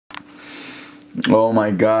Oh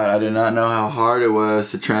my god, I did not know how hard it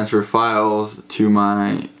was to transfer files to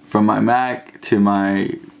from my Mac to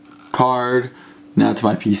my card, now to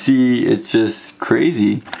my PC. It's just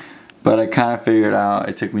crazy. But I kind of figured it out.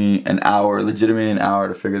 It took me an hour, legitimately an hour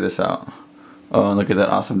to figure this out. Oh, and look at that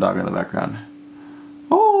awesome dog in the background.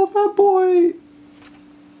 Oh, that boy.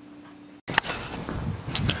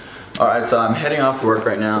 Alright, so I'm heading off to work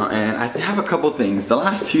right now, and I have a couple things. The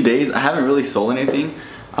last 2 days, I haven't really sold anything.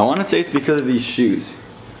 I want to say it's because of these shoes.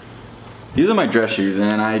 These are my dress shoes,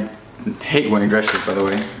 and I hate wearing dress shoes, by the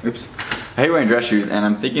way. Oops. I hate wearing dress shoes, and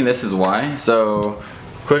I'm thinking this is why. So,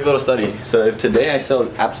 quick little study. So if today I sell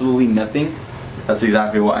absolutely nothing, that's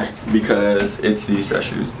exactly why. Because it's these dress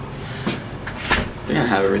shoes. I think I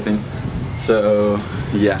have everything. So,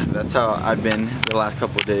 yeah, that's how I've been the last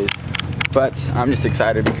couple of days. But I'm just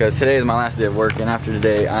excited because today is my last day of work, and after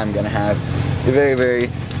today I'm gonna have a very, very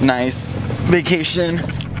nice vacation.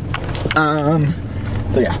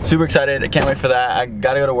 So yeah, super excited. I can't wait for that. I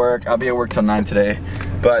gotta go to work. I'll be at work till 9 today,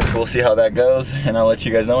 but we'll see how that goes, and I'll let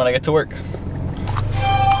you guys know when I get to work.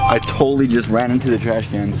 I totally just ran into the trash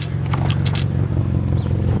cans.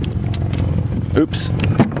 Oops.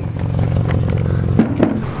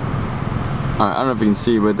 I don't know if you can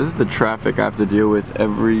see, but this is the traffic I have to deal with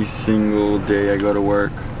every single day I go to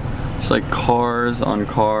work. It's like cars on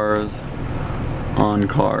cars on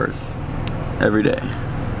cars every day.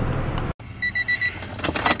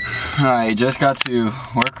 Alright, just got to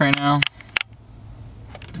work right now.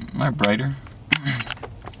 Am I brighter?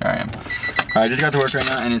 There I am. Alright, just got to work right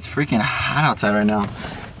now, and it's freaking hot outside right now.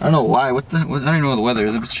 I don't know why. I don't even know what the weather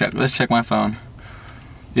is. Let's check my phone.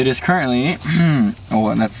 It is currently, oh,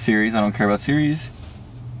 and that's Siri's. I don't care about Siri's.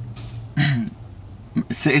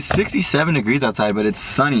 It's 67 degrees outside, but it's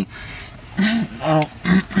sunny. Oh.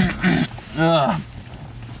 Yeah,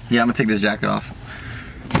 I'm gonna take this jacket off.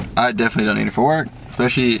 I definitely don't need it for work,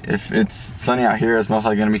 especially if it's sunny out here. It's most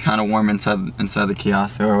likely gonna be kind of warm inside the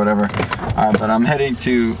kiosk or whatever. Alright, but I'm heading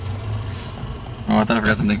to. Oh, I thought I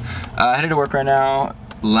forgot something. Headed to work right now.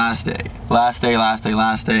 Last day,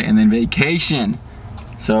 and then vacation.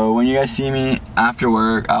 So when you guys see me after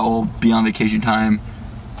work, I will be on vacation time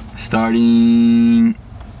starting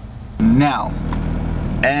now.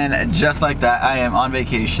 And just like that, I am on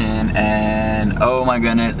vacation, and oh my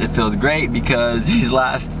goodness, it feels great because these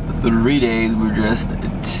last 3 days were just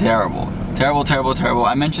terrible. Terrible.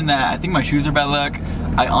 I mentioned that I think my shoes are bad luck.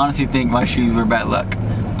 I honestly think my shoes were bad luck.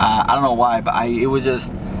 I don't know why, but it was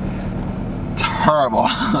just terrible.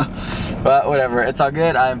 But whatever, it's all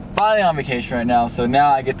good. I'm finally on vacation right now, so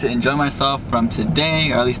now I get to enjoy myself from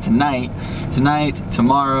today, or at least tonight,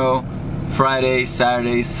 tomorrow, Friday,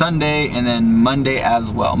 Saturday, Sunday, and then Monday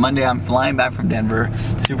as well. Monday I'm flying back from Denver.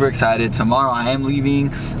 Super excited. Tomorrow I am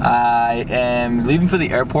leaving. I am leaving for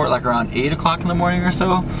the airport like around 8 o'clock in the morning or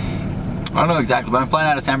so. I don't know exactly, but I'm flying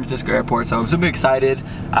out of San Francisco airport, so I'm super excited.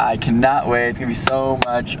 I cannot wait. It's gonna be so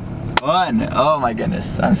much fun. Oh my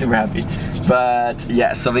goodness, I'm super happy. But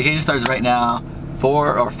yeah, so vacation starts right now.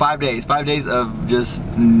 4 or 5 days. 5 days of just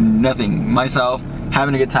nothing. Myself,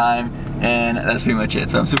 having a good time, and that's pretty much it.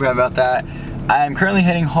 So I'm super happy about that. I'm currently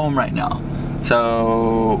heading home right now.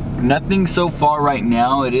 So nothing so far right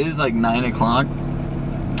now. It is like 9 o'clock,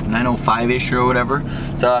 9:05-ish or whatever.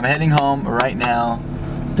 So I'm heading home right now.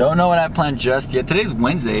 Don't know what I planned just yet. Today's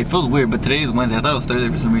Wednesday. It feels weird, but today is Wednesday. I thought it was Thursday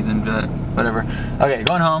for some reason, but whatever. Okay,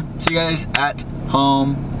 going home. See you guys at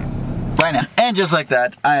home right now. And just like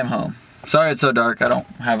that, I am home. Sorry it's so dark. I don't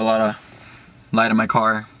have a lot of light in my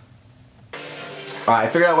car. Alright, I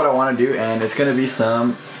figured out what I want to do, and it's going to be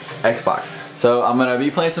some Xbox. So I'm going to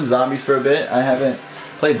be playing some zombies for a bit. I haven't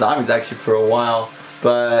played zombies actually for a while,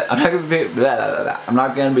 but I'm not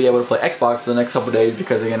going to be able to play Xbox for the next couple days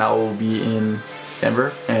because again I will be in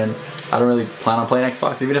Denver, and I don't really plan on playing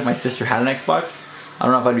Xbox. Even if my sister had an Xbox, I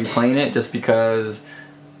don't know if I'd be playing it just because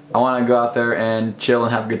I want to go out there and chill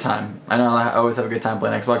and have a good time. I know I always have a good time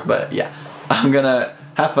playing Xbox, but yeah, I'm gonna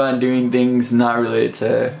have fun doing things not related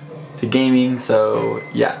to gaming. So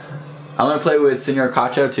yeah, I'm gonna play with Senor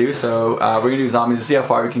Cacho too. So we're gonna do zombies to see how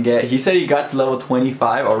far we can get. He said he got to level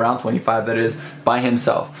 25, or around 25 that is, by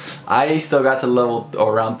himself. I still got to level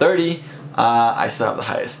around 30. I still have the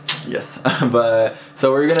highest. Yes. But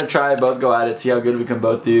so we're gonna try both go at it, see how good we can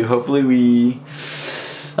both do. Hopefully we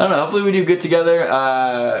hopefully we do good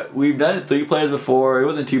together. We've done it 3 players before. It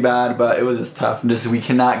wasn't too bad, but it was just tough. We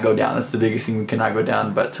cannot go down. That's the biggest thing. We cannot go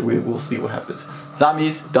down, but we will see what happens.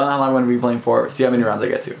 Zombies, don't know how long I'm going to be playing for. See how many rounds I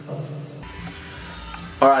get to.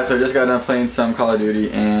 Alright, so I just got done playing some Call of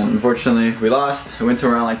Duty, and unfortunately we lost. I went to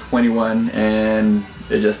around like 21, and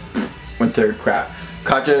it just went to crap.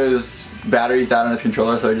 Cacho's batteries died on his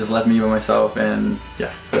controller, so he just left me by myself, and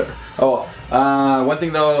yeah, whatever. Oh, one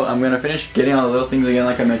thing though, I'm gonna finish getting all the little things again,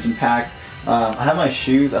 like I mentioned, packed. I have my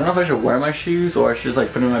shoes. I don't know if I should wear my shoes or I should just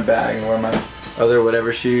like put them in my bag and wear my other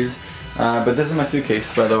whatever shoes. But this is my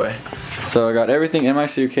suitcase, by the way. So I got everything in my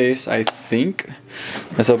suitcase, I think.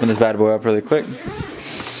 Let's open this bad boy up really quick.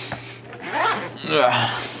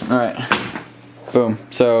 Alright. Boom.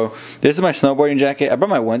 So this is my snowboarding jacket. I brought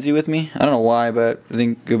my onesie with me. I don't know why, but I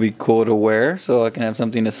think it would be cool to wear so I can have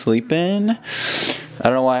something to sleep in. I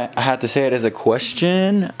don't know why I had to say it as a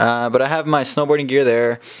question, but I have my snowboarding gear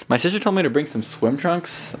there. My sister told me to bring some swim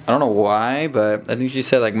trunks. I don't know why, but I think she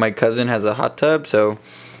said like my cousin has a hot tub, so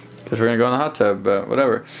because we're gonna go in the hot tub, but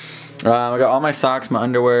whatever. I got all my socks, my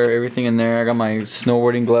underwear, everything in there. I got my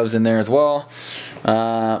snowboarding gloves in there as well.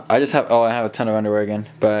 I just have, I have a ton of underwear again,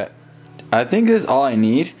 but I think this is all I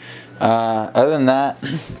need. Other than that,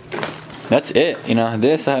 that's it. You know,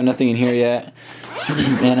 this, I have nothing in here yet.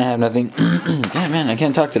 And I have nothing. Yeah, man, I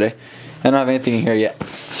can't talk today. I don't have anything in here yet.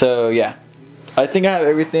 So, yeah. I think I have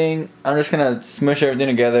everything. I'm just going to smush everything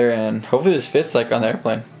together, and hopefully this fits like on the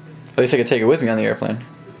airplane. At least I can take it with me on the airplane.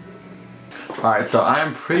 Alright, so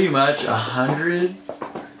I'm pretty much 100.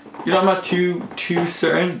 You know, I'm not too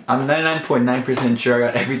certain. I'm 99.9% sure I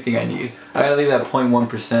got everything I need. I gotta leave that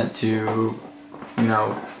 0.1% to, you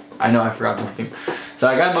know I forgot something. So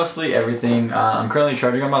I got mostly everything. I'm currently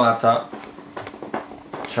charging up my laptop.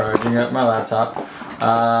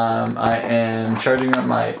 I am charging up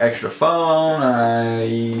my extra phone.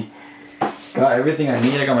 I got everything I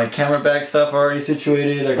need. I got my camera bag stuff already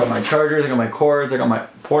situated. I got my chargers. I got my cords. I got my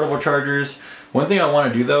portable chargers. One thing I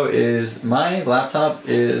want to do though is my laptop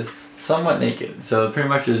is somewhat naked. So pretty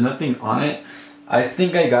much there's nothing on it. I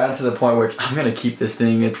think I got it to the point where I'm going to keep this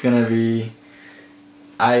thing. It's going to be...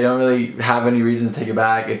 I don't really have any reason to take it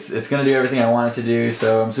back. It's going to do everything I want it to do.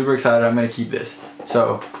 So I'm super excited. I'm going to keep this.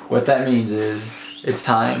 So what that means is it's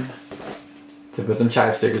time to put some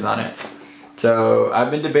chive stickers on it. So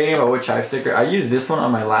I've been debating about what chive sticker. I used this one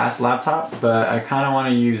on my last laptop, but I kind of want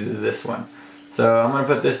to use this one. So I'm going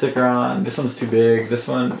to put this sticker on. This one's too big. This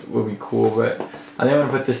one will be cool, but I think I'm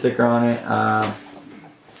going to put this sticker on it.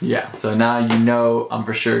 Yeah, so now you know I'm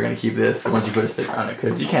for sure going to keep this once you put a sticker on it,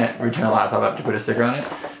 because you can't return a laptop after you put a sticker on it.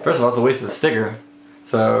 First of all, it's a waste of the sticker.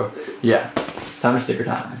 So yeah, time to sticker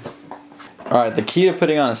time. Alright, the key to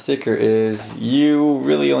putting on a sticker is you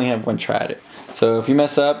really only have one try at it. So if you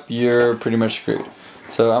mess up, you're pretty much screwed.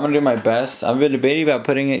 So I'm going to do my best. I've been debating about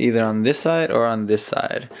putting it either on this side or on this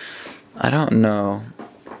side. I don't know.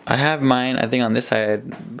 I have mine, I think, on this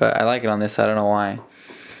side, but I like it on this side. I don't know why.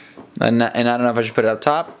 And I don't know if I should put it up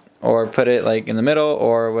top or put it like in the middle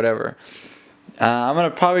or whatever. I'm going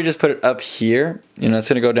to probably just put it up here. You know, it's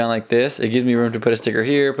going to go down like this. It gives me room to put a sticker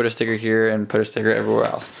here, and put a sticker everywhere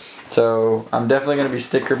else. So I'm definitely going to be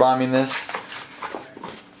sticker bombing this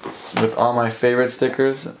with all my favorite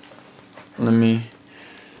stickers. Let me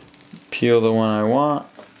peel the one I want.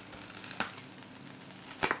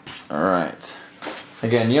 Alright.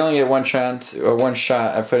 Again, you only get one chance or one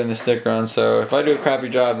shot at putting the sticker on, so if I do a crappy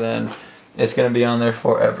job, then it's going to be on there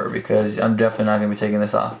forever, because I'm definitely not going to be taking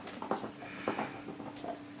this off.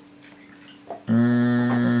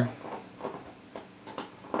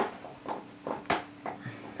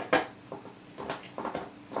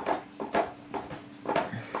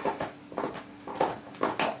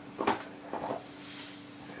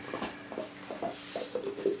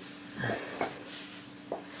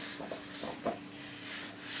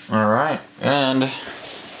 Alright, and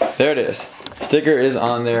there it is. Sticker is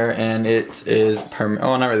on there, and it is permanent.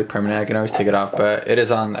 Oh, not really permanent. I can always take it off, but it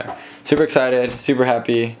is on there. Super excited, super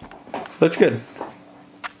happy. Looks good.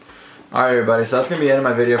 Alright everybody, so that's going to be the end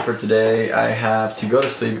of my video for today. I have to go to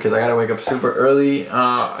sleep because I got to wake up super early.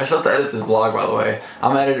 I still have to edit this vlog, by the way.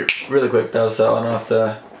 I'm going to edit it really quick though, so I don't have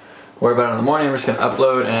to worry about it in the morning. I'm just going to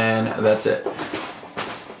upload, and that's it.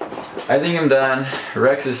 I think I'm done.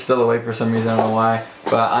 Rex is still awake for some reason, I don't know why,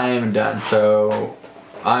 but I am done. So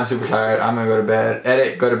I'm super tired. I'm gonna go to bed,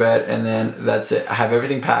 edit, go to bed, and then that's it. I have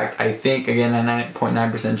everything packed. I think, again, I'm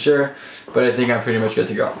 99.9% sure, but I think I'm pretty much good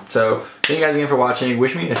to go. So thank you guys again for watching.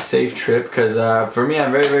 Wish me a safe trip, because for me,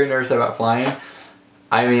 I'm very, very nervous about flying.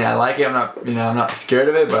 I mean, I like it. I'm not, I'm not scared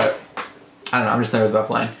of it, but I don't know. I'm just nervous about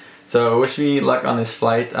flying. So wish me luck on this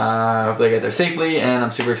flight. Hopefully I get there safely, and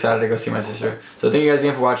I'm super excited to go see my sister. So thank you guys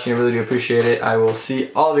again for watching. I really do appreciate it. I will see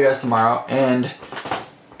all of you guys tomorrow, and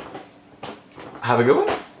have a good one.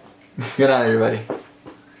 Good night, everybody.